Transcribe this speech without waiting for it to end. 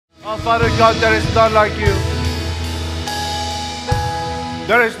Oh, Father God, there is none like you.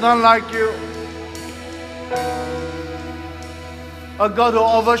 There is none like you. A God who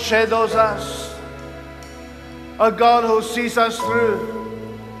overshadows us. A God who sees us through.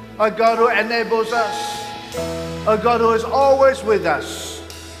 A God who enables us. A God who is always with us,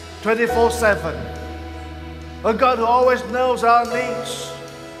 24/7. A God who always knows our needs.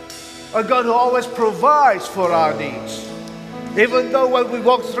 A God who always provides for our needs. Even though when we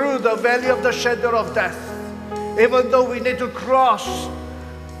walk through the valley of the shadow of death, even though we need to cross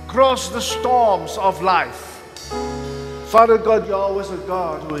the storms of life, Father God, you're always a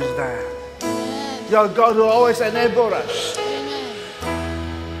God who is there. You're a God who always enables us.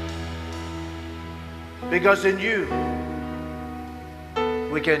 Because in you,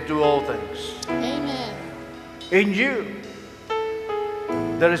 we can do all things. Amen. In you,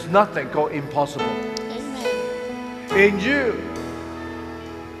 there is nothing called impossible. Amen. In you,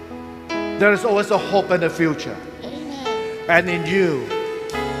 there is always a hope and a future. Amen. And in you,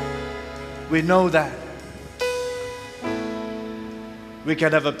 we know that we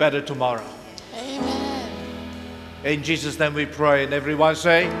can have a better tomorrow. Amen. In Jesus' name we pray. And everyone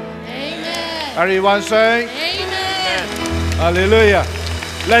say, Amen. everyone say, Amen. hallelujah.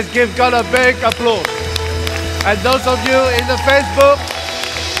 Let's give God a big applause. And those of you in the Facebook,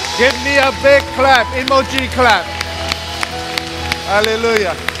 give me a big clap, emoji clap.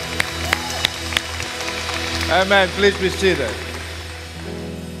 Hallelujah. Amen. Please be seated.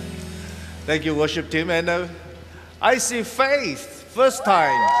 Thank you, worship team. And I see Faith, first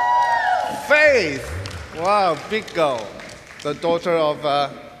time. Faith. Wow, big girl. The daughter of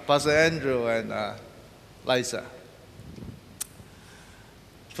Pastor Andrew and Liza.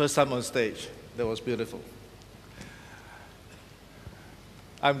 First time on stage. That was beautiful.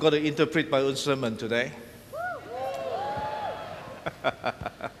 I'm going to interpret my own sermon today.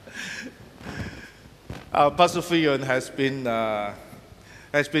 Pastor Fion has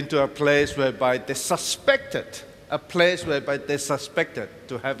been to a place whereby they suspected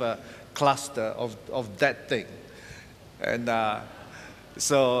to have a cluster of that thing. And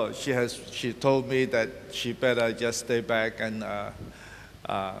so she told me that she better just stay back and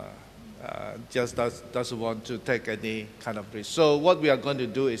just doesn't want to take any kind of risk. So what we are going to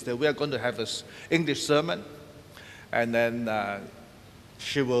do is that we are going to have an English sermon, and then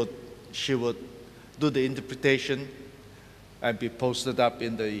she will do the interpretation and be posted up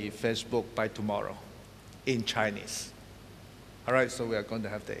in the Facebook by tomorrow in Chinese. All right, so we are going to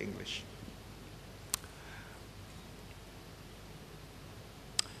have the English.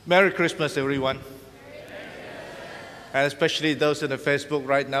 Merry Christmas, everyone. And especially those in the Facebook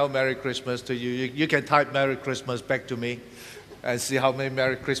right now, Merry Christmas to you. You can type Merry Christmas back to me and see how many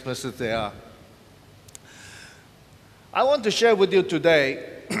Merry Christmases there are. I want to share with you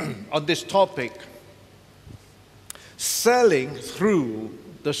today on this topic, sailing through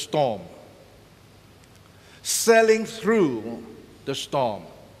the storm. Sailing through the storm.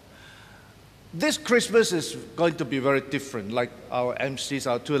 This Christmas is going to be very different, like our MCs,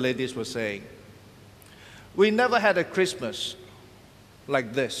 our two ladies were saying. We never had a Christmas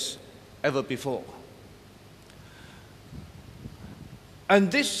like this ever before. And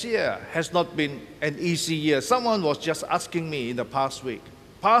this year has not been an easy year. Someone was just asking me in the past week,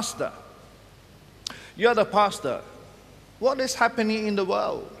 Pastor, you're the pastor. What is happening in the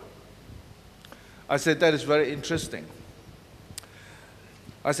world? I said, that is very interesting.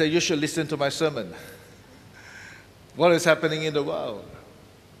 I said, you should listen to my sermon. What is happening in the world?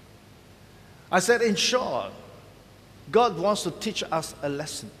 I said, in short, God wants to teach us a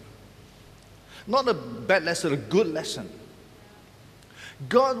lesson. Not a bad lesson, a good lesson.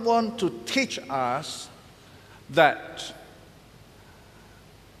 God wants to teach us that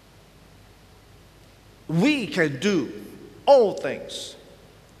we can do all things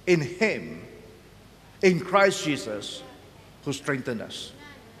in Him, in Christ Jesus, who strengthened us.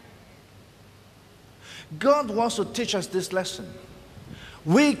 God wants to teach us this lesson.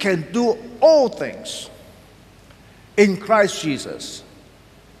 We can do all things in Christ Jesus,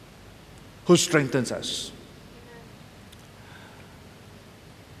 who strengthens us.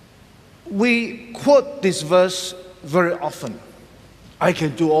 We quote this verse very often. I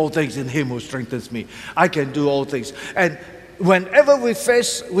can do all things in Him who strengthens me. I can do all things. And whenever we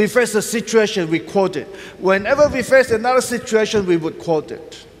face a situation, we quote it. Whenever we face another situation, we would quote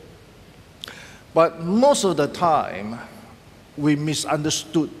it. But most of the time, we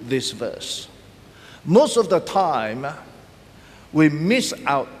misunderstood this verse. Most of the time, we miss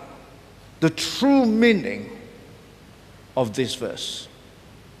out the true meaning of this verse.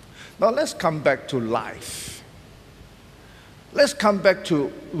 Now let's come back to life. let's come back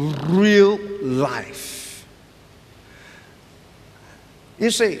to real life. You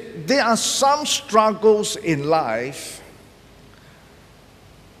see, there are some struggles in life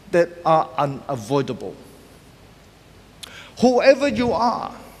that are unavoidable. Whoever you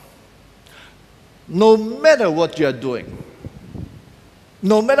are, no matter what you are doing,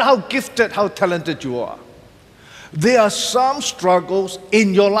 no matter how gifted, how talented you are, there are some struggles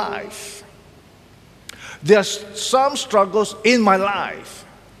in your life. There are some struggles in my life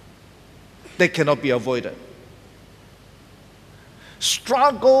that cannot be avoided.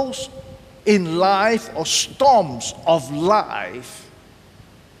 Struggles in life or storms of life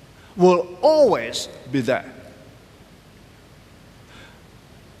will always be there.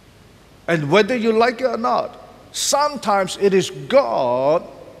 And whether you like it or not, sometimes it is God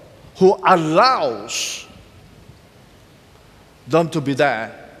who allows them to be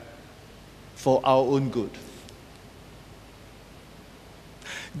there for our own good.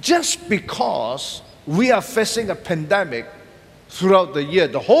 Just because we are facing a pandemic throughout the year,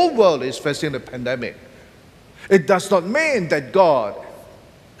 the whole world is facing a pandemic, it does not mean that God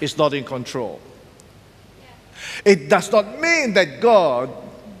is not in control. It does not mean that God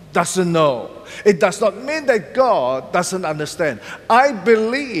doesn't know. It does not mean that God doesn't understand. I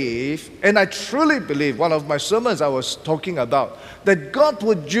believe, and I truly believe, one of my sermons I was talking about, that God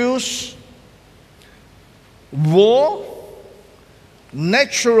would use war,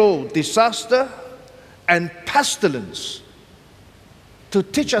 natural disaster, and pestilence to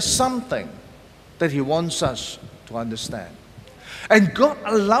teach us something that He wants us to understand. And God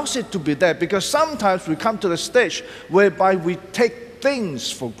allows it to be there because sometimes we come to the stage whereby we take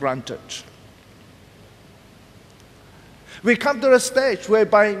things for granted. We come to a stage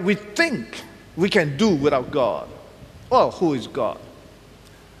whereby we think we can do without God. Well, who is God?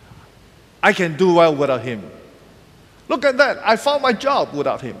 I can do well without Him. Look at that, I found my job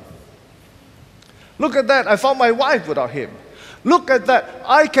without Him. Look at that, I found my wife without Him. Look at that,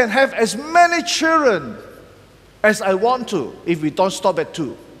 I can have as many children as I want to if we don't stop at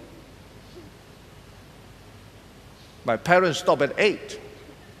 2. My parents stopped at 8.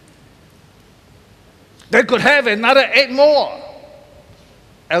 They could have another 8 more.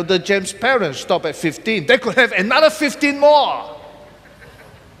 Elder James' parents stopped at 15. They could have another 15 more.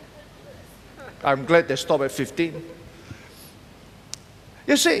 I'm glad they stopped at 15.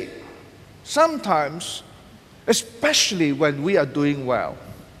 You see, sometimes, especially when we are doing well,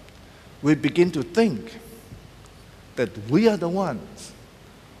 we begin to think that we are the ones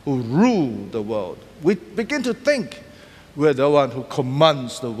who rule the world. We begin to think we're the one who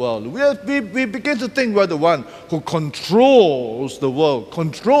commands the world. We begin to think we're the one who controls the world,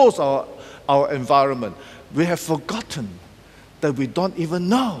 controls our environment. We have forgotten that we don't even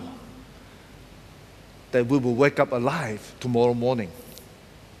know that we will wake up alive tomorrow morning.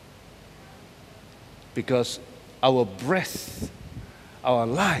 Because our breath, our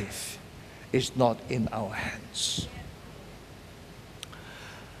life is not in our hands.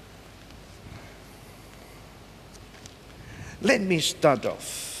 Let me start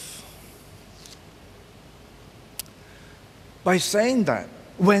off by saying that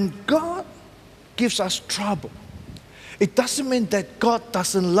when God gives us trouble, it doesn't mean that God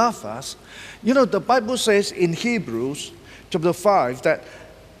doesn't love us. You know, the Bible says in Hebrews chapter 5 that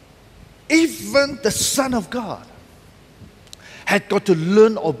even the Son of God had got to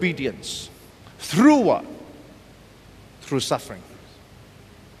learn obedience. Through what? Through suffering.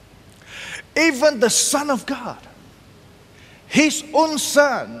 Even the Son of God, His own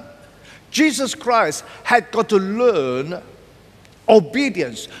Son, Jesus Christ, had got to learn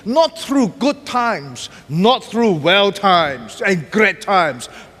obedience, not through good times, not through well times and great times,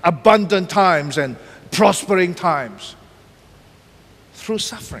 abundant times and prospering times, through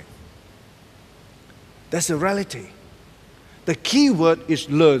suffering. That's the reality. The key word is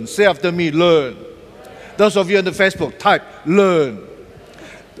learn. Say after me, learn. Those of you on the Facebook, type learn.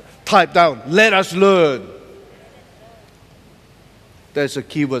 Type down, let us learn. That's a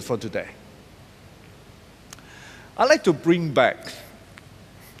key word for today. I'd like to bring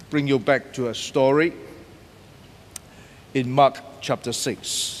you back to a story in Mark chapter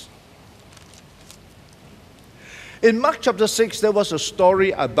 6. In Mark chapter 6, there was a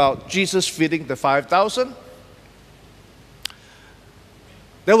story about Jesus feeding the 5,000.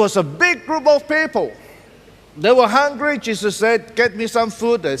 There was a big group of people. They were hungry. Jesus said, get me some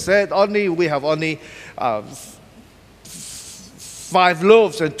food. They said, we have only 5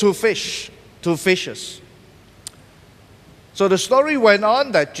 loaves and 2 fishes. So the story went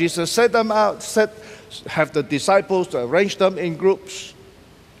on that Jesus set them out, have the disciples to arrange them in groups.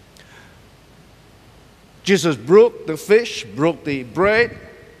 Jesus broke the fish, broke the bread,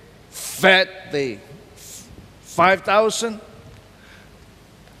 fed the 5,000.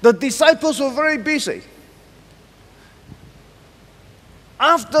 The disciples were very busy.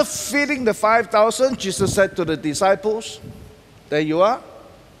 After feeding the 5,000, Jesus said to the disciples, there you are.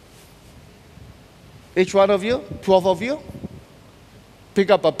 Each one of you, 12 of you, pick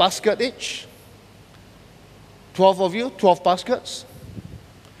up a basket each. 12 of you, 12 baskets.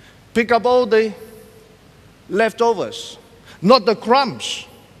 Pick up all the leftovers, not the crumbs.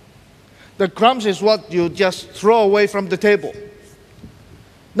 The crumbs is what you just throw away from the table.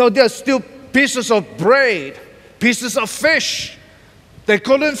 No, there's still pieces of bread, pieces of fish. They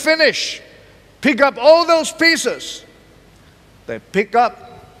couldn't finish. Pick up all those pieces. They pick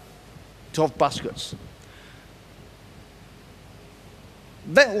up 12 baskets.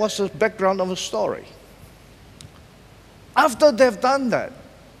 That was the background of the story. After they've done that,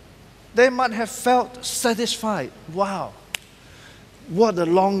 they might have felt satisfied. Wow, what a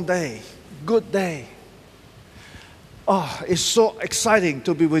long day, good day. Oh, it's so exciting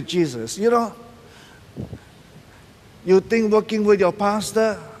to be with Jesus. You know, you think working with your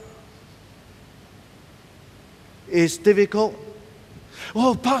pastor is difficult?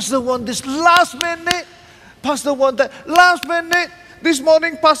 Oh, pastor want this last minute. Pastor want that last minute. This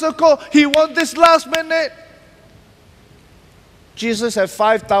morning, pastor called, he want this last minute. Jesus had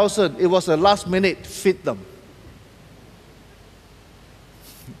 5,000. It was a last minute, feed them.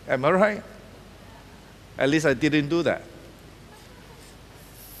 Am I right? At least I didn't do that.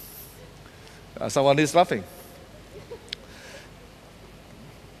 Someone is laughing.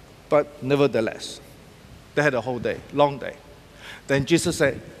 But nevertheless, they had a whole day, long day. Then Jesus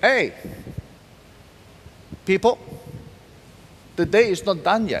said, hey, people, the day is not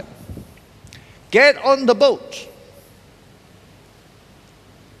done yet. Get on the boat.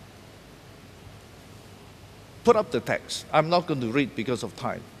 Put up the text. I'm not going to read because of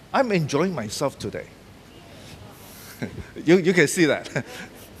time. I'm enjoying myself today. You can see that.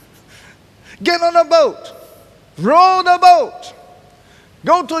 Get on a boat. Row the boat.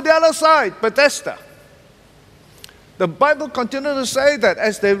 Go to the other side, Bethesda. The Bible continues to say that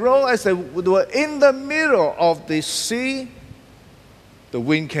as they rowed, as they were in the middle of the sea, the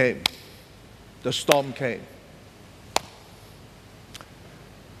wind came. The storm came.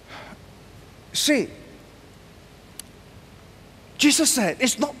 See, Jesus said,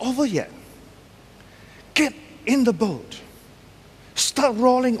 it's not over yet. Get in the boat. Start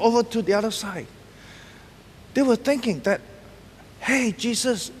rolling over to the other side. They were thinking that, hey,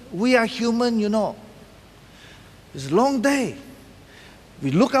 Jesus, we are human, you know. It's a long day. We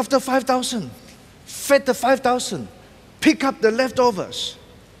look after 5,000, fed the 5,000, pick up the leftovers.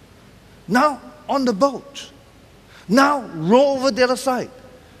 Now, on the boat. Now, row over the other side.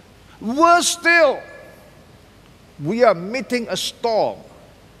 Worse still, we are meeting a storm.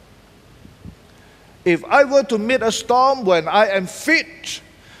 If I were to meet a storm when I am fit,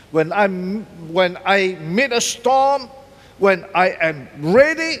 when I meet a storm, when I am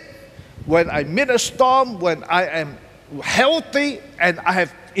ready, when I meet a storm, when I am healthy and I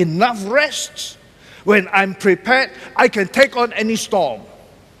have enough rest, when I'm prepared, I can take on any storm.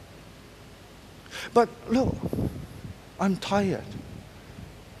 But look, I'm tired.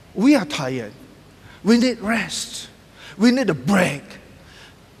 We are tired. We need rest. We need a break.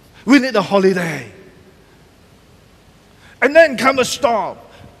 We need a holiday. And then comes a storm.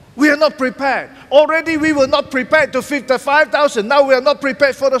 We are not prepared. Already we were not prepared to feed the 5,000. Now we are not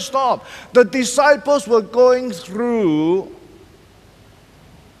prepared for the storm. The disciples were going through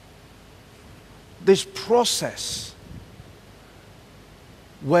this process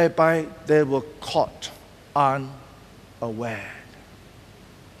whereby they were caught unaware.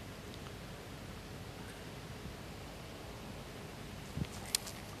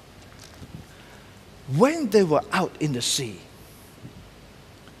 When they were out in the sea,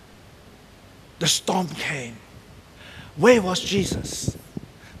 the storm came. Where was Jesus?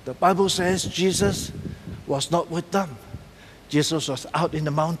 The Bible says Jesus was not with them. Jesus was out in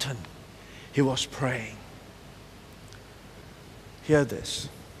the mountain. He was praying. Hear this.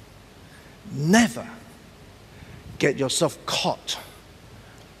 Never get yourself caught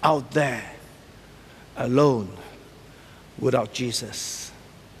out there alone without Jesus.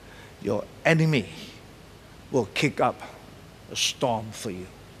 Your enemy will kick up a storm for you.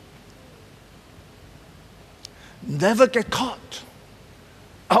 Never get caught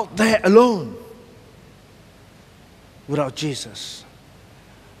out there alone without Jesus.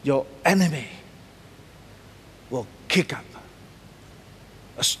 Your enemy will kick up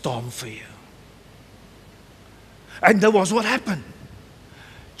a storm for you. And that was what happened.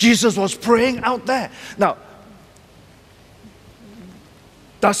 Jesus was praying out there. Now,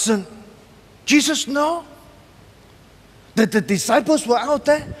 doesn't Jesus know that the disciples were out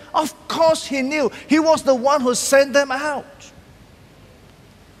there? Of course he knew. He was the one who sent them out.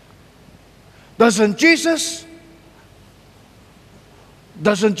 Doesn't Jesus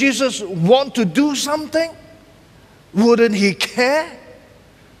want to do something? Wouldn't he care?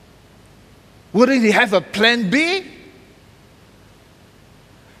 Wouldn't he have a plan B?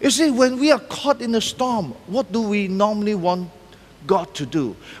 You see, when we are caught in a storm, what do we normally want God to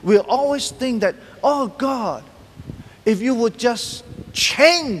do? We always think that, oh God, if you would just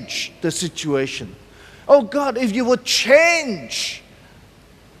change the situation. Oh God, if you would change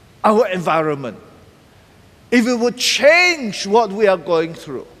our environment. If you would change what we are going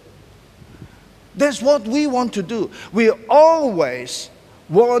through. That's what we want to do. We always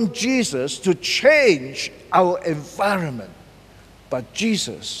want Jesus to change our environment. But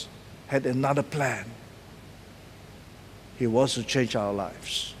Jesus had another plan. He wants to change our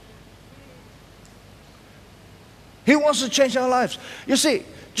lives. He wants to change our lives. You see,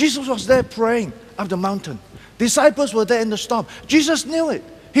 Jesus was there praying up the mountain. Disciples were there in the storm. Jesus knew it.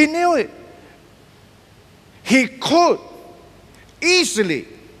 He knew it. He could easily,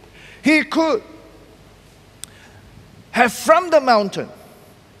 he could have from the mountain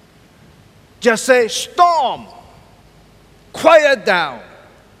just say, storm, quiet down,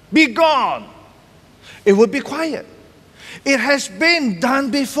 be gone. It would be quiet. It has been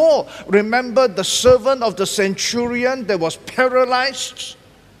done before. Remember the servant of the centurion that was paralyzed?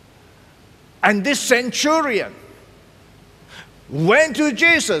 And this centurion went to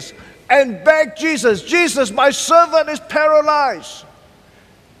Jesus and begged Jesus, Jesus, my servant is paralyzed.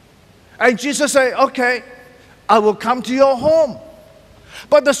 And Jesus said, okay, I will come to your home.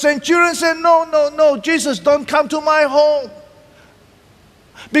 But the centurion said, no, Jesus, don't come to my home.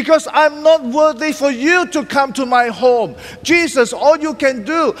 Because I'm not worthy for you to come to my home. Jesus, all you can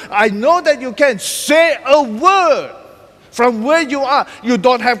do, I know that you can, say a word from where you are. You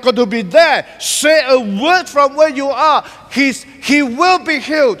don't have got to be there. Say a word from where you are. He will be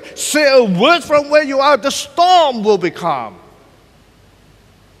healed. Say a word from where you are. The storm will be calm.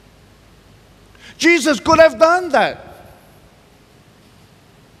 Jesus could have done that.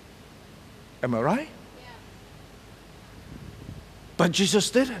 Am I right? But Jesus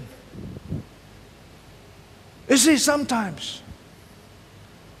didn't. You see, sometimes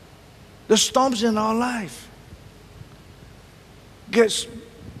the storms in our life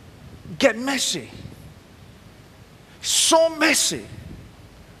get messy. So messy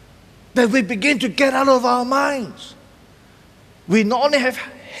that we begin to get out of our minds. We not only have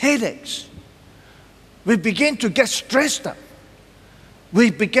headaches, we begin to get stressed up.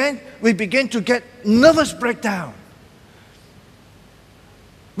 We begin to get nervous breakdown.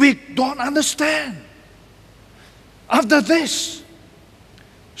 We don't understand. After this,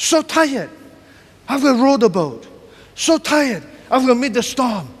 so tired, I will row the boat. So tired, I will meet the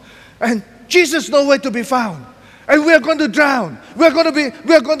storm. And Jesus nowhere to be found. And we are going to drown. We are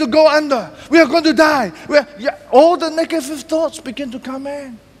going to go under. We are going to die. All the negative thoughts begin to come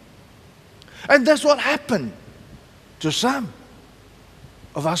in. And that's what happened to some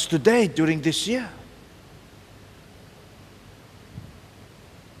of us today during this year.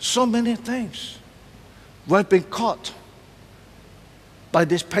 So many things. We've been caught by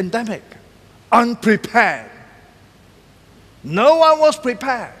this pandemic, unprepared. No one was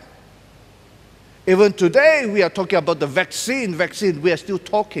prepared. Even today, we are talking about the vaccine. We are still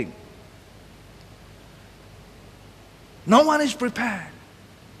talking. No one is prepared.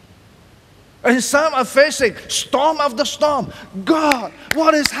 And some are facing storm after storm. God,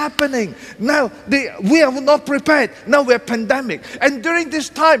 what is happening? Now, we are not prepared. Now we are pandemic. And during this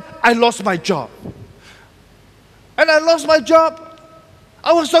time, I lost my job. And I lost my job.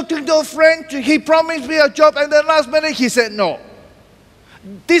 I was talking to a friend. He promised me a job. And then last minute, he said no.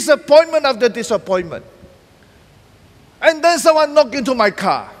 Disappointment after disappointment. And then someone knocked into my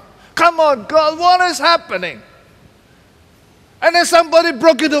car. Come on, God, what is happening? And then somebody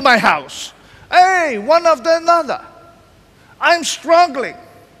broke into my house. Hey, one after another. I'm struggling.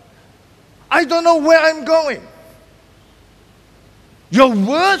 I don't know where I'm going. Your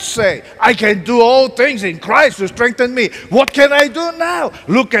words say, I can do all things in Christ who strengthens me. What can I do now?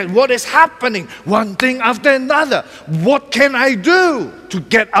 Look at what is happening, one thing after another. What can I do to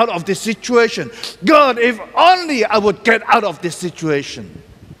get out of this situation? God, if only I would get out of this situation.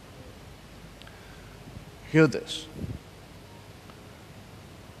 Hear this.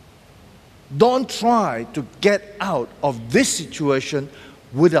 Don't try to get out of this situation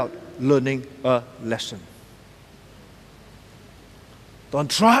without learning a lesson. Don't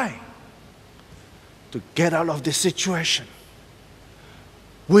try to get out of this situation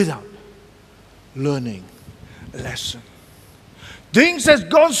without learning a lesson. Things has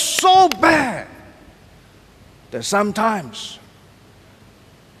gone so bad that sometimes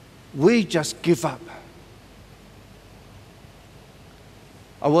we just give up.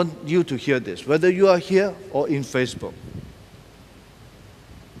 I want you to hear this, whether you are here or in Facebook.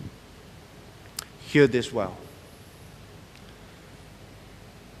 Hear this well.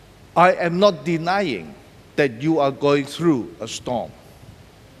 I am not denying that you are going through a storm,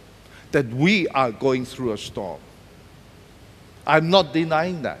 that we are going through a storm. I'm not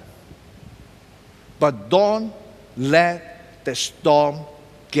denying that. But don't let the storm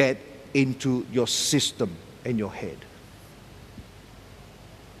get into your system and your head.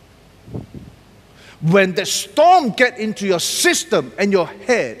 When the storm gets into your system and your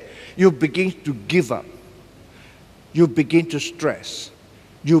head, you begin to give up. You begin to stress.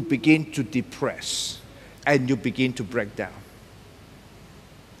 You begin to depress. And you begin to break down.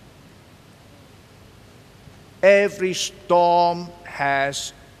 Every storm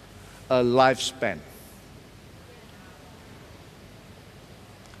has a lifespan.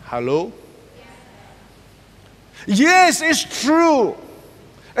 Hello? Yes, it's true.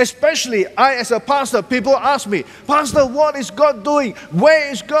 Especially I as a pastor, people ask me, Pastor, what is God doing?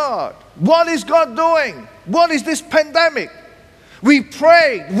 Where is God? What is God doing? What is this pandemic? We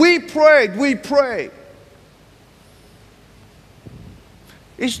prayed.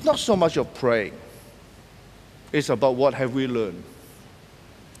 It's not so much of praying. It's about what have we learned.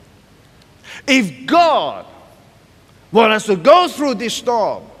 If God wants us to go through this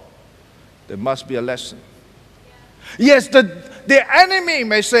storm, there must be a lesson. Yes, the enemy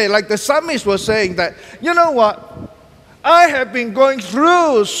may say, like the psalmist was saying, that, you know what? I have been going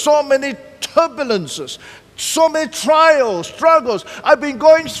through so many turbulences, so many trials, struggles. I've been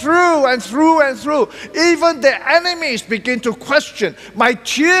going through and through and through. Even the enemies begin to question. My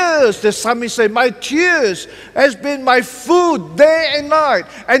tears, the psalmist said, my tears has been my food day and night.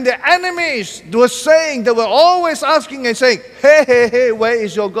 And the enemies were saying, they were always asking and saying, hey, where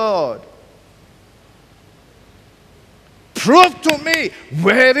is your God? Prove to me,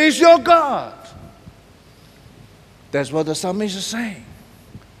 where is your God? That's what the psalmist is saying.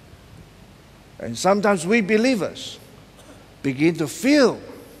 And sometimes we believers begin to feel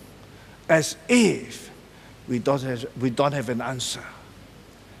as if we don't have an answer.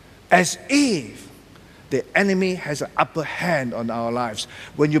 As if the enemy has an upper hand on our lives.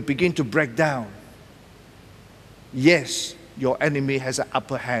 When you begin to break down, yes, your enemy has an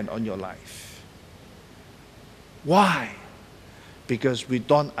upper hand on your life. Why? Because we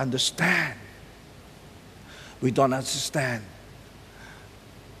don't understand. We don't understand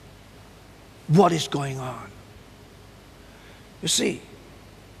what is going on. You see,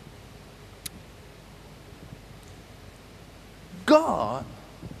 God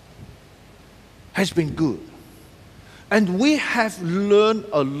has been good. And we have learned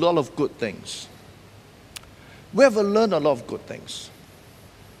a lot of good things. We have learned a lot of good things.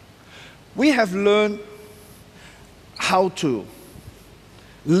 We have learned how to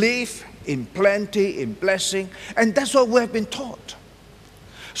live in plenty, in blessing, and that's what we have been taught.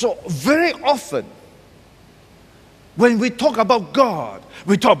 So very often, when we talk about God,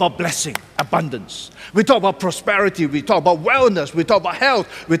 we talk about blessing, abundance. We talk about prosperity, we talk about wellness, we talk about health,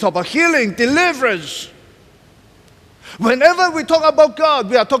 we talk about healing, deliverance. Whenever we talk about God,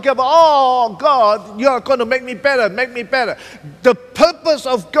 we are talking about, oh God, you are going to make me better, make me better. The purpose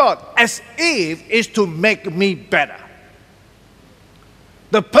of God, as if, is to make me better.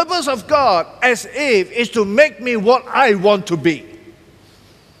 The purpose of God, as if, is to make me what I want to be.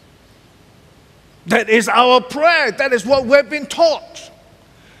 That is our prayer. That is what we've been taught.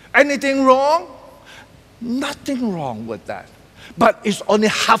 Anything wrong? Nothing wrong with that. But it's only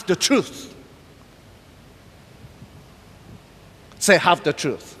half the truth. Say half the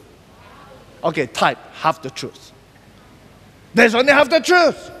truth. Okay, type half the truth. There's only half the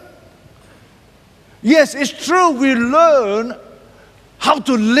truth. Yes, it's true, we learn how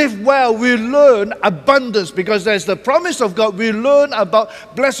to live well. We learn abundance because there's the promise of God. We learn about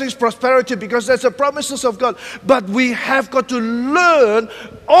blessings, prosperity because there's the promises of God. But we have got to learn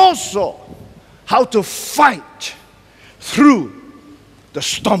also how to fight through the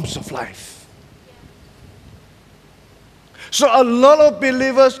storms of life. So a lot of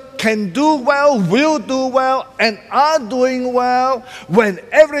believers can do well, will do well, and are doing well when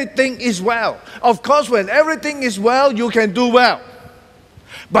everything is well. Of course, when everything is well, you can do well.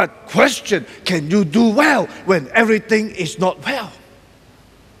 But question, can you do well when everything is not well?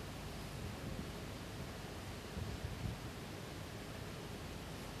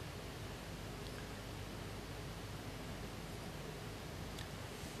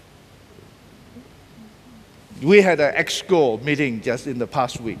 We had an EXCO meeting just in the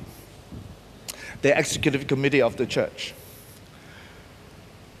past week, the executive committee of the church.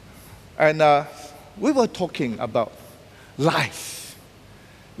 And we were talking about life.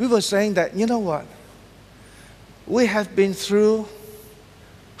 We were saying that, you know what? We have been through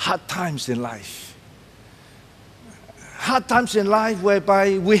hard times in life. Hard times in life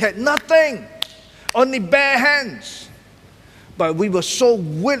whereby we had nothing, only bare hands. But we were so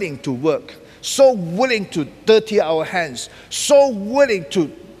willing to work, so willing to dirty our hands, so willing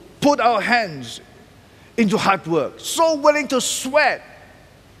to put our hands into hard work, so willing to sweat.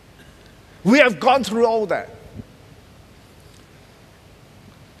 We have gone through all that.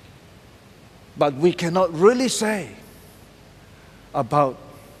 But we cannot really say about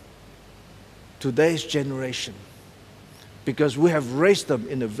today's generation because we have raised them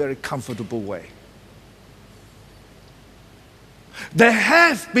in a very comfortable way. They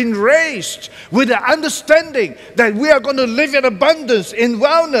have been raised with the understanding that we are going to live in abundance, in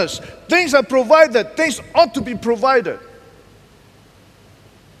wellness. Things are provided. Things ought to be provided.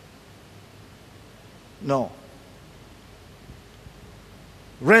 No.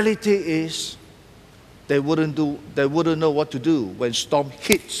 Reality is they wouldn't know what to do when storm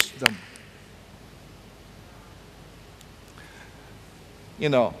hits them. You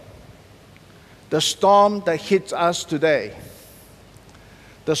know, the storm that hits us today,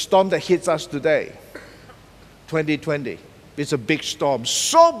 2020, it's a big storm.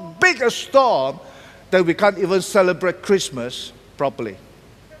 So big a storm that we can't even celebrate Christmas properly.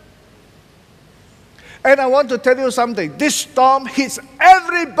 And I want to tell you something. This storm hits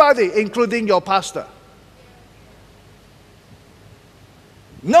everybody, including your pastor.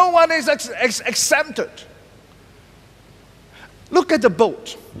 No one is exempted. Look at the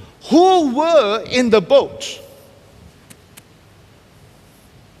boat. Who were in the boat?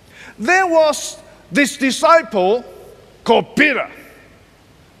 There was this disciple called Peter,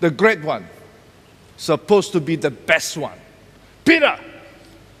 the great one, supposed to be the best one. Peter,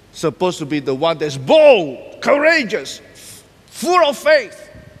 supposed to be the one that's bold, courageous, full of faith,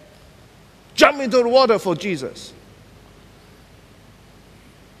 jump into the water for Jesus.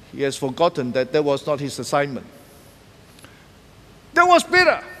 He has forgotten that was not his assignment. There was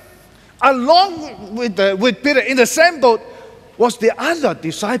Peter. Along with Peter in the same boat was the other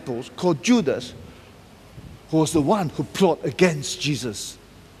disciple called Judas, who was the one who plotted against Jesus.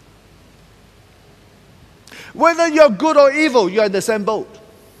 Whether you're good or evil, you're in the same boat.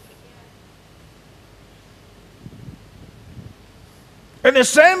 In the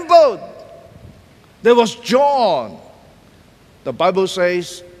same boat, there was John. The Bible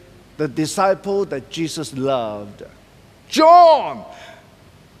says the disciple that Jesus loved. John.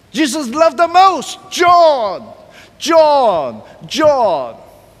 Jesus loved the most. John.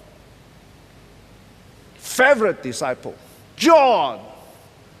 Favorite disciple. John.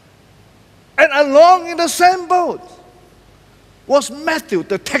 And along in the same boat was Matthew,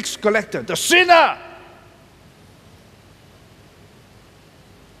 the tax collector, the sinner.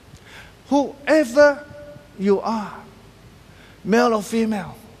 Whoever you are, male or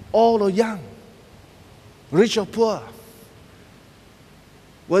female, old or young, rich or poor,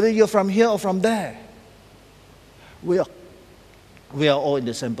 whether you're from here or from there, we are all in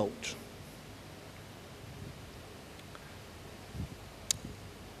the same boat.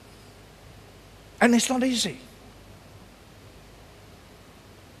 And it's not easy.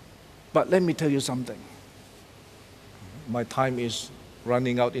 But let me tell you something. My time is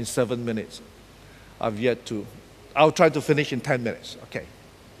running out in 7 minutes. I'll try to finish in 10 minutes, okay.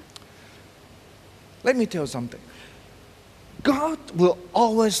 Let me tell you something. God will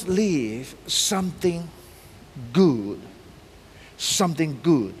always leave something good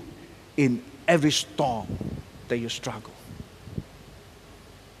in every storm that you struggle.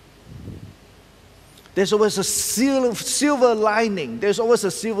 There's always a silver lining. There's always a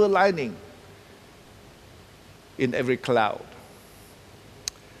silver lining in every cloud.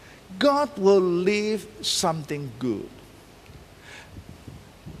 God will leave something good.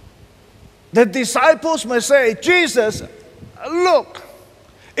 The disciples may say, Jesus, look,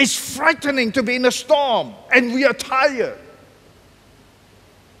 it's frightening to be in a storm and we are tired.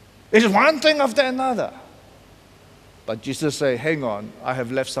 It's one thing after another. But Jesus said, hang on, I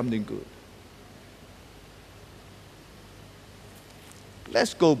have left something good.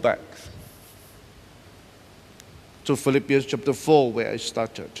 Let's go back to Philippians chapter 4 where I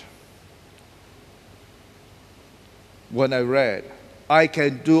started. When I read, I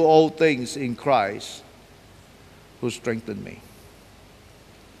can do all things in Christ who strengthened me.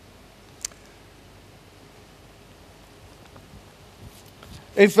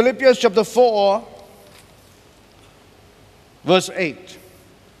 In Philippians chapter 4, verse 8.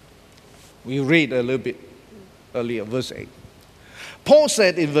 We read a little bit earlier, verse 8. Paul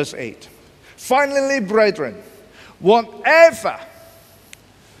said in verse 8, finally, brethren, whatever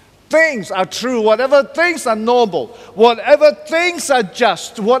things are true, whatever things are noble, whatever things are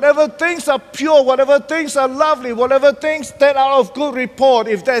just, whatever things are pure, whatever things are lovely, whatever things that are of good report,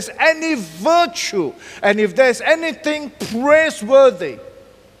 if there's any virtue and if there's anything praiseworthy,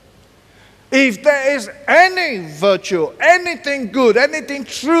 if there is any virtue, anything good, anything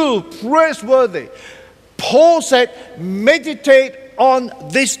true, praiseworthy, Paul said, meditate on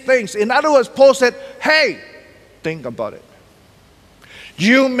these things. In other words, Paul said, hey, think about it.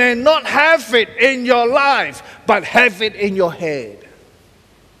 You may not have it in your life, but have it in your head.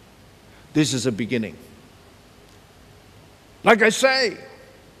 This is a beginning. Like I say,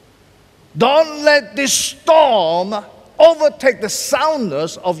 don't let this storm overtake the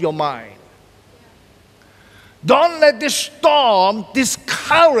soundness of your mind. Don't let this storm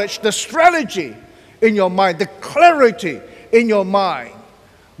discourage the strategy in your mind, the clarity in your mind.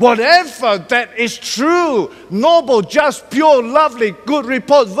 Whatever that is true, noble, just, pure, lovely, good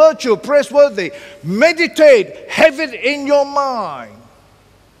report, virtue, praiseworthy, meditate, have it in your mind.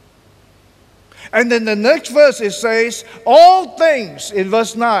 And then the next verse it says, all things, in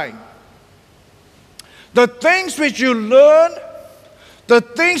verse 9, the things which you learn, the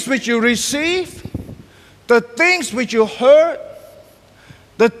things which you receive, the things which you heard,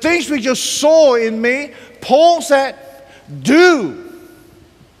 the things which you saw in me, Paul said, do.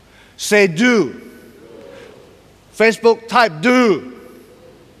 Say do. Facebook, type do.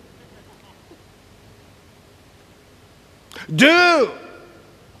 Do.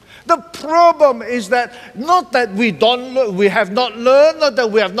 The problem is that not that we have not learned, not that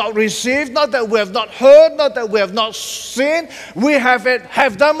we have not received, not that we have not heard, not that we have not seen. We have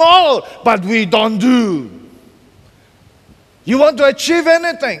them all, but we don't do. You want to achieve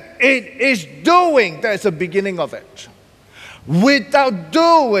anything, it is doing that's the beginning of it. Without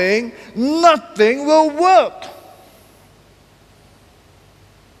doing, nothing will work.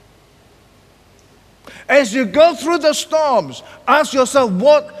 As you go through the storms, ask yourself,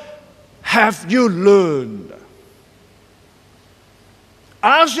 what have you learned?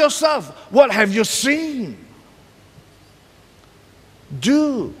 Ask yourself, what have you seen?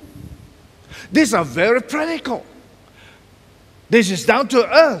 Do. These are very practical. This is down to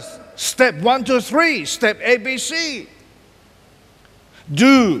earth. Step 1 to 3, step ABC.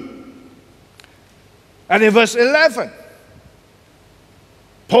 Do. And in verse 11,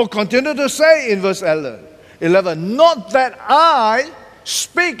 Paul continued to say in verse 11, not that I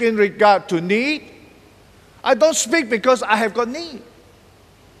speak in regard to need. I don't speak because I have got need.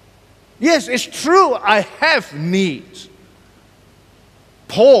 Yes, it's true, I have needs.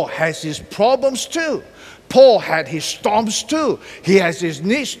 Paul has his problems too. Paul had his storms too. He has his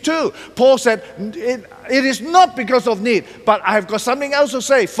needs too. Paul said, it is not because of need, but I have got something else to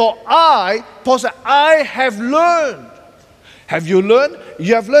say. Paul said, I have learned. Have you learned?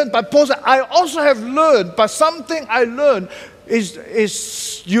 You have learned. But Paul said, I also have learned, but something I learned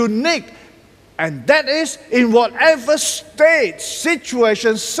is unique. And that is, in whatever state,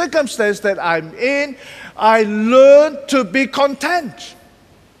 situation, circumstance that I'm in, I learn to be content.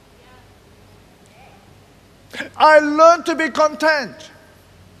 I learn to be content.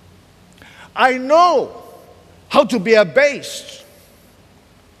 I know how to be abased.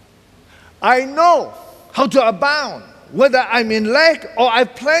 I know how to abound. Whether I'm in lack or I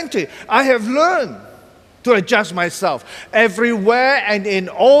plenty, I have learned to adjust myself. Everywhere and in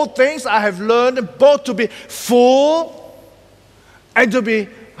all things, I have learned both to be full and to be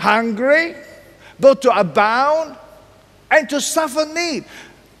hungry, both to abound and to suffer need.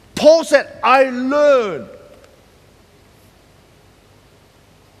 Paul said, I learned.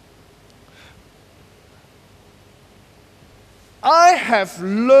 I have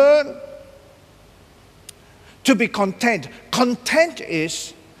learned to be content.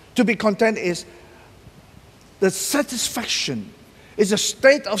 To be content is the satisfaction. It's a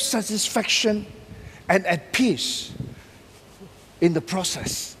state of satisfaction and at peace in the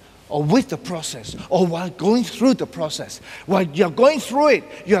process, or with the process, or while going through the process. While you're going through it,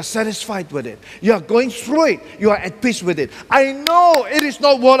 you are satisfied with it. You are going through it, you are at peace with it. I know it is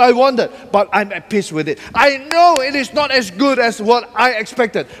not what I wanted, but I'm at peace with it. I know it is not as good as what I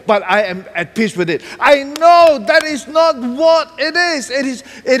expected, but I am at peace with it. I know that is not what it is.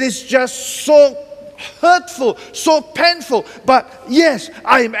 It is just so hurtful, so painful, but yes,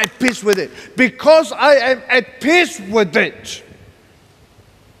 I am at peace with it. Because I am at peace with it,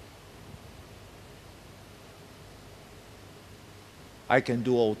 I can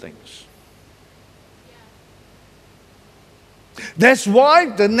do all things. That's why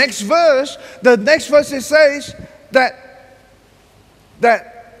the next verse it says that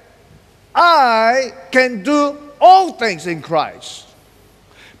I can do all things in Christ.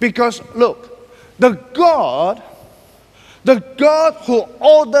 Because look, the God who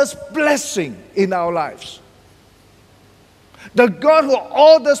orders blessing in our lives, the God who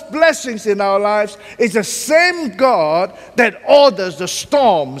orders blessings in our lives is the same God that orders the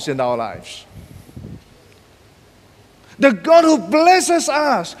storms in our lives. The God who blesses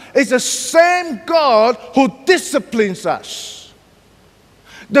us is the same God who disciplines us.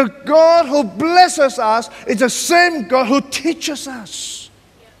 The God who blesses us is the same God who teaches us.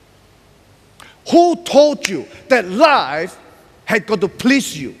 Who told you that life had got to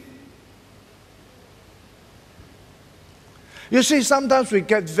please you? You see, sometimes we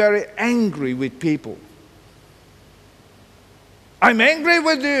get very angry with people. I'm angry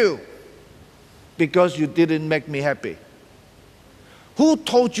with you because you didn't make me happy. Who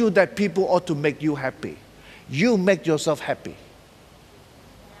told you that people ought to make you happy? You make yourself happy.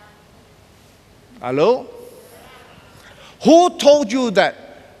 Hello? Who told you that?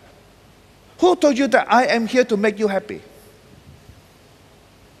 Who told you that I am here to make you happy?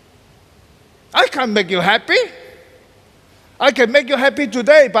 I can't make you happy. I can make you happy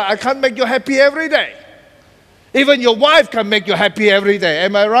today, but I can't make you happy every day. Even your wife can make you happy every day.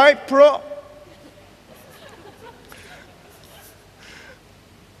 Am I right, bro?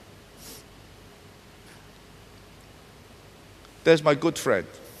 There's my good friend.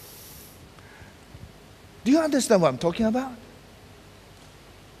 Do you understand what I'm talking about?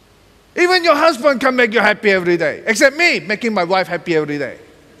 Even your husband can make you happy every day, except me making my wife happy every day.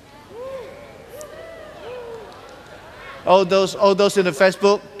 All those in the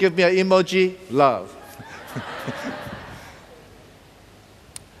Facebook, give me an emoji, love.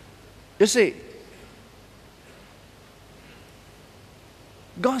 You see,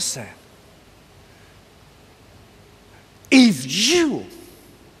 God said, if you,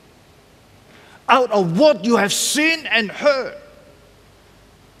 out of what you have seen and heard,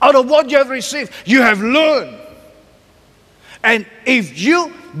 out of what you have received, you have learned, and if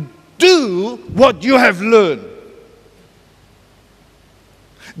you do what you have learned,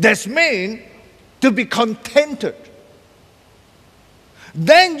 that's mean to be contented.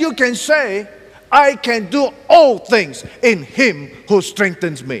 Then you can say, I can do all things in Him who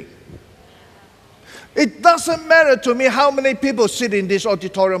strengthens me. It doesn't matter to me how many people sit in this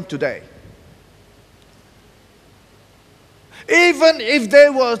auditorium today. Even if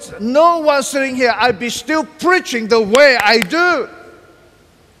there was no one sitting here, I'd be still preaching the way I do.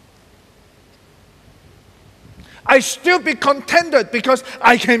 I'd still be contented because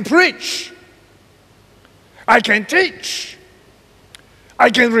I can preach. I can teach. I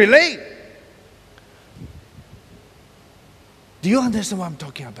can relate. Do you understand what I'm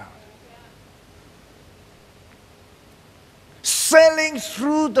talking about? Sailing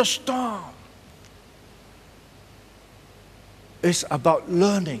through the storm is about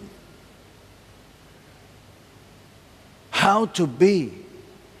learning how to be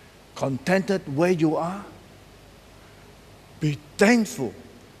contented where you are, be thankful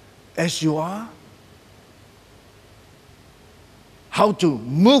as you are, how to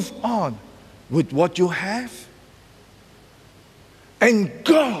move on with what you have, and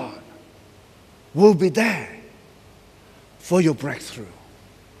God will be there for your breakthrough.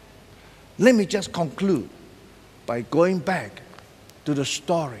 Let me just conclude by going back to the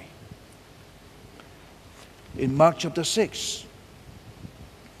story in Mark chapter 6.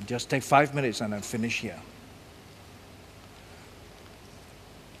 Just take 5 minutes and I'll finish here.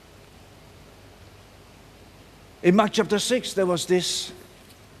 In Mark chapter 6, there was this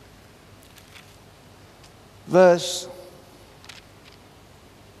verse.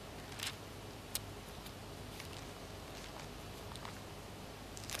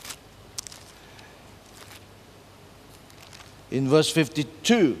 In verse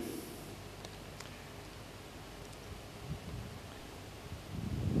 52,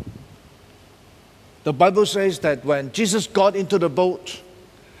 the Bible says that when Jesus got into the boat,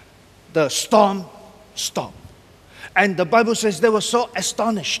 the storm stopped. And the Bible says they were so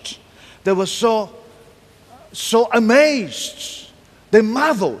astonished. They were so amazed. They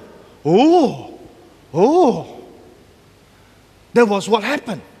marveled. Oh. That was what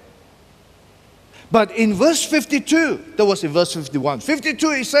happened. But in verse 52, that was in verse 51.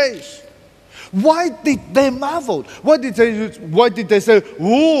 52 it says, why did they marvel? Why did they say,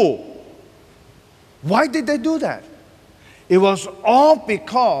 oh? Why did they do that? It was all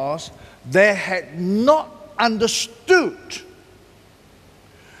because they had not understood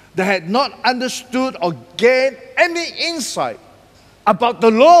They had not understood or gained any insight about the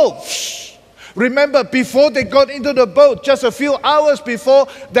loaves. Remember, before they got into the boat, just a few hours before,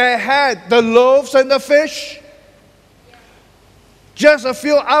 they had the loaves and the fish. Just a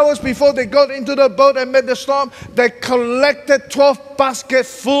few hours before they got into the boat and met the storm, they collected 12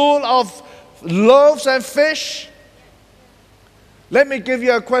 baskets full of loaves and fish. Let me give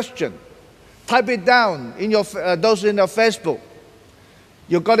you a question. Type it down in your those in your Facebook.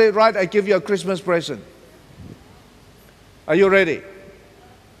 You got it right, I give you a Christmas present. Are you ready?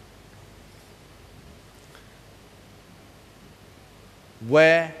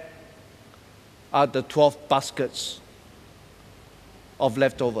 Where are the 12 baskets of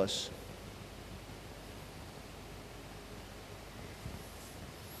leftovers?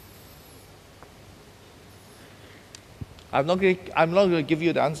 I'm not going to give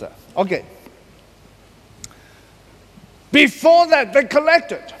you the answer. Okay. Before that, they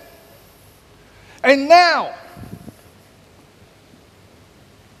collected. And now,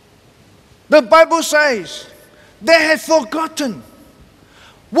 the Bible says they had forgotten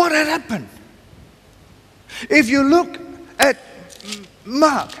what had happened. If you look at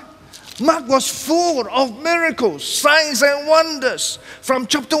Mark was full of miracles, signs and wonders. From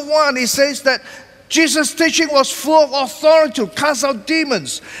chapter 1, it says that Jesus' teaching was full of authority to cast out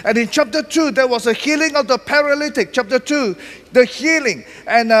demons. And in chapter 2, there was a healing of the paralytic. Chapter 2, the healing.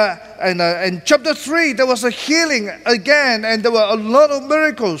 And in chapter 3, there was a healing again. And there were a lot of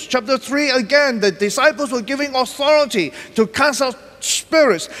miracles. Chapter 3, again, the disciples were giving authority to cast out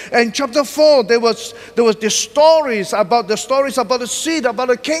spirits. And chapter 4, there was the stories about the seed, about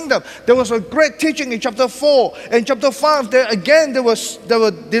the kingdom. There was a great teaching in chapter 4. In chapter 5, there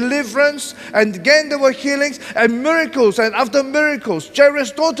were deliverance, and again there were healings and miracles. And after miracles,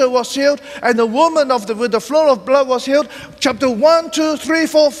 Jairus' daughter was healed, and the woman with the flow of blood was healed. Chapter 1, 2, 3,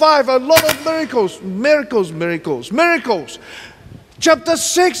 4, 5, a lot of miracles. Chapter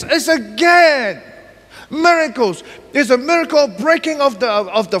 6 is again miracles. It's a miracle of breaking of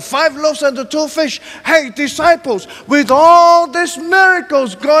the 5 loaves and the 2 fish. Hey, disciples, with all these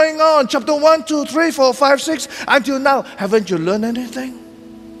miracles going on, chapter 1, 2, 3, 4, 5, 6, until now, haven't you learned anything?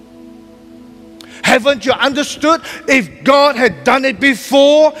 Haven't you understood? If God had done it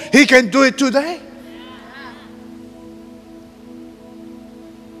before, He can do it today.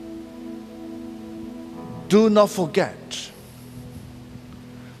 Do not forget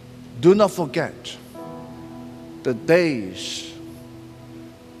the days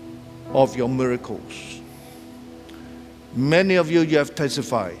of your miracles. Many of you have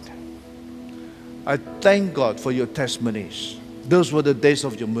testified. I thank God for your testimonies. Those were the days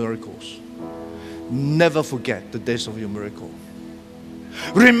of your miracles. Never forget the days of your miracle.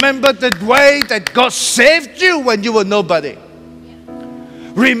 Remember the way that God saved you when you were nobody.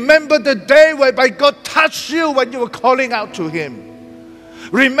 Remember the day whereby God touched you when you were calling out to Him.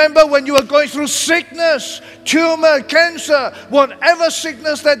 Remember when you were going through sickness, tumor, cancer, whatever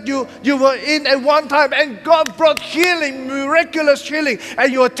sickness that you were in at one time, and God brought healing, miraculous healing,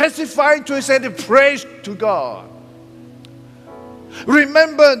 and you were testifying to it, saying, praise to God.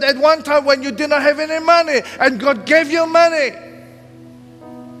 Remember at one time when you did not have any money, and God gave you money.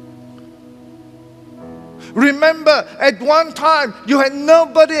 Remember at one time you had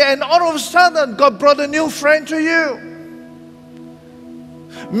nobody, and all of a sudden God brought a new friend to you.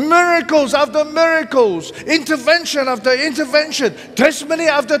 Miracles after miracles, intervention after intervention, testimony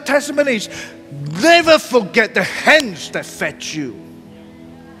after testimonies. Never forget the hands that fed you.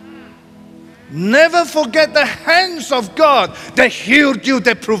 Never forget the hands of God that healed you,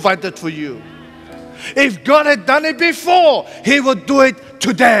 that provided for you. If God had done it before, He would do it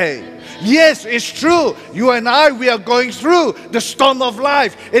today. Yes, it's true. You and I, we are going through the storm of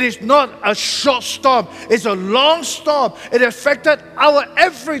life. It is not a short storm. It's a long storm. It affected our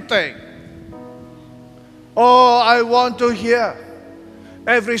everything. Oh, I want to hear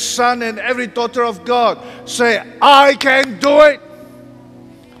every son and every daughter of God say, I can do it.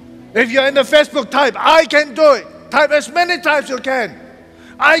 If you're in the Facebook, type, I can do it. Type as many times you can.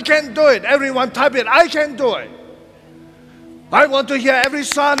 I can do it. Everyone type it, I can do it. I want to hear every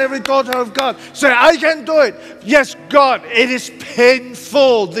son, every daughter of God say, I can do it. Yes, God, it is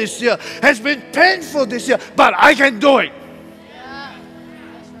painful this year. Has been painful this year, but I can do it. Yeah.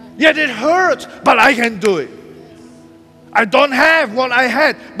 That's right. Yet it hurts, but I can do it. I don't have what I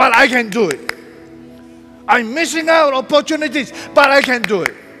had, but I can do it. I'm missing out opportunities, but I can do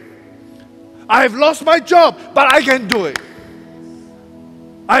it. I've lost my job, but I can do it.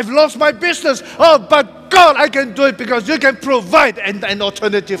 I've lost my business. Oh, but God, I can do it because you can provide an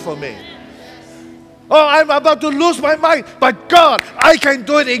alternative for me. Oh, I'm about to lose my mind. But God, I can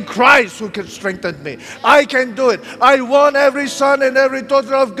do it in Christ who can strengthen me. I can do it. I want every son and every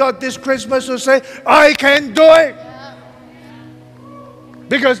daughter of God this Christmas to say, I can do it.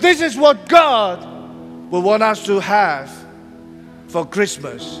 Because this is what God will want us to have for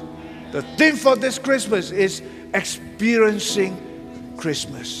Christmas. The theme for this Christmas is experiencing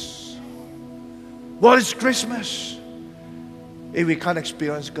Christmas. What is Christmas if we can't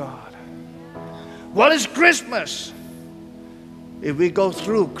experience God? What is Christmas if we go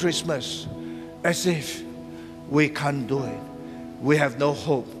through Christmas as if we can't do it? We have no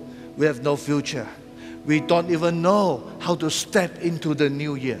hope. We have no future. We don't even know how to step into the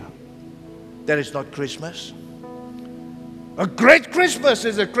new year. That is not Christmas. A great Christmas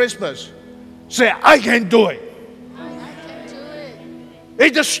is a Christmas. Say, I can do it. I can do it.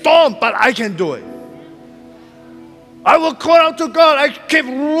 It's a storm, but I can do it. I will call out to God. I keep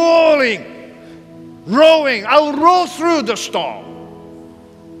rowing. I'll roll through the storm.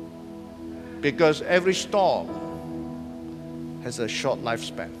 Because every storm has a short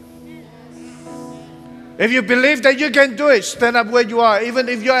lifespan. If you believe that you can do it, stand up where you are. Even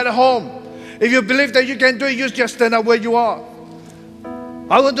if you're at home. If you believe that you can do it, you just stand up where you are.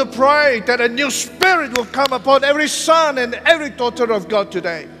 I want to pray that a new spirit will come upon every son and every daughter of God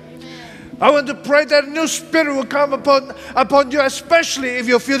today. I want to pray that a new spirit will come upon you, especially if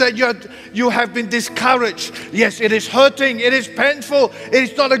you feel that you have been discouraged. Yes, it is hurting, it is painful, it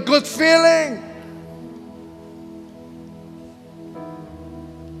is not a good feeling.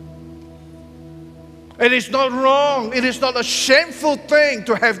 It is not wrong, it is not a shameful thing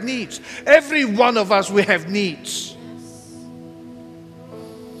to have needs. Every one of us, we have needs.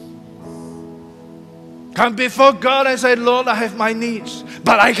 Come before God and say, Lord, I have my needs,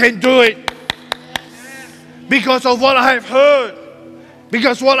 but I can do it. Because of what I have heard,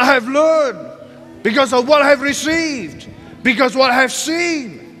 because of what I have learned, because of what I have received, because of what I have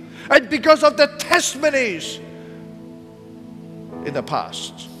seen, and because of the testimonies in the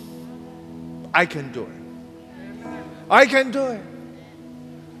past. I can do it. I can do it.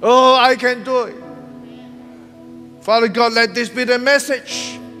 Oh, I can do it. Father God, let this be the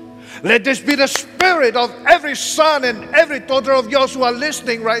message. Let this be the spirit of every son and every daughter of yours who are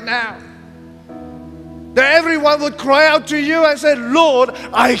listening right now. That everyone would cry out to you and say, Lord,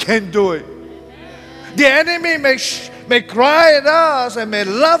 I can do it. The enemy may cry at us and may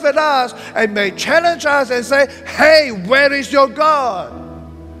laugh at us and may challenge us and say, hey, where is your God?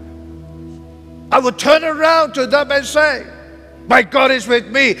 I will turn around to them and say, my God is with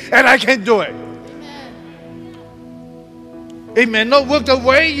me and I can do it. It may not work the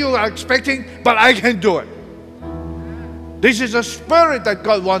way you are expecting, but I can do it. This is a spirit that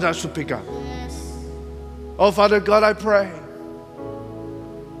God wants us to pick up. Oh, Father God, I pray.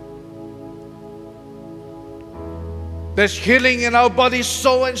 There's healing in our body,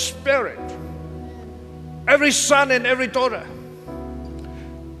 soul, and spirit. Every son and every daughter.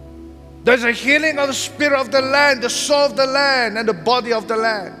 There's a healing of the spirit of the land, the soul of the land, and the body of the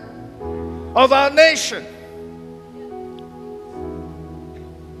land, of our nation.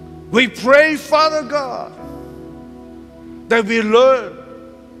 We pray, Father God, that we learn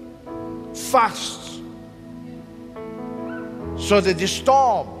fast so that the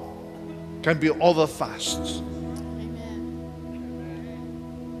storm can be over fast. Amen.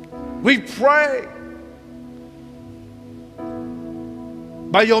 We pray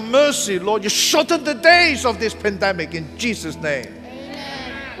by your mercy, Lord, you shorten the days of this pandemic in Jesus' name.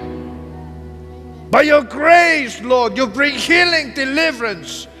 Amen. By your grace, Lord, you bring healing,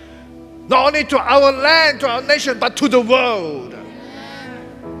 deliverance, not only to our land, to our nation, but to the world.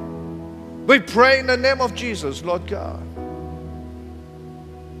 Amen. We pray in the name of Jesus, Lord God.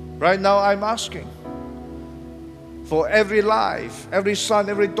 Right now, I'm asking for every life, every son,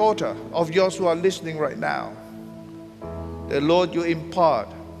 every daughter of yours who are listening right now, that, Lord, you impart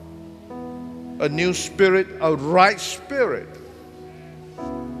a new spirit, a right spirit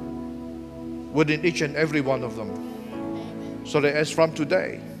within each and every one of them. So that as from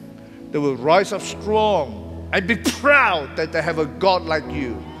today, they will rise up strong and be proud that they have a God like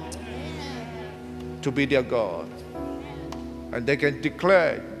you to be their God. And they can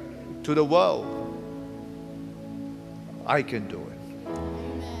declare to the world, I can do it.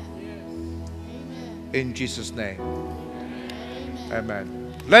 Amen. In Jesus' name.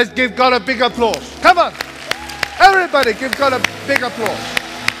 Amen. Let's give God a big applause. Come on. Everybody give God a big applause.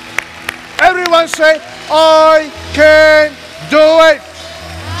 Everyone say, I can do it.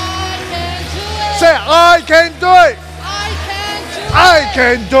 I can do it. Say, I can do it. I can do it. I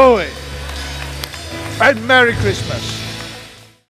can do it. And Merry Christmas.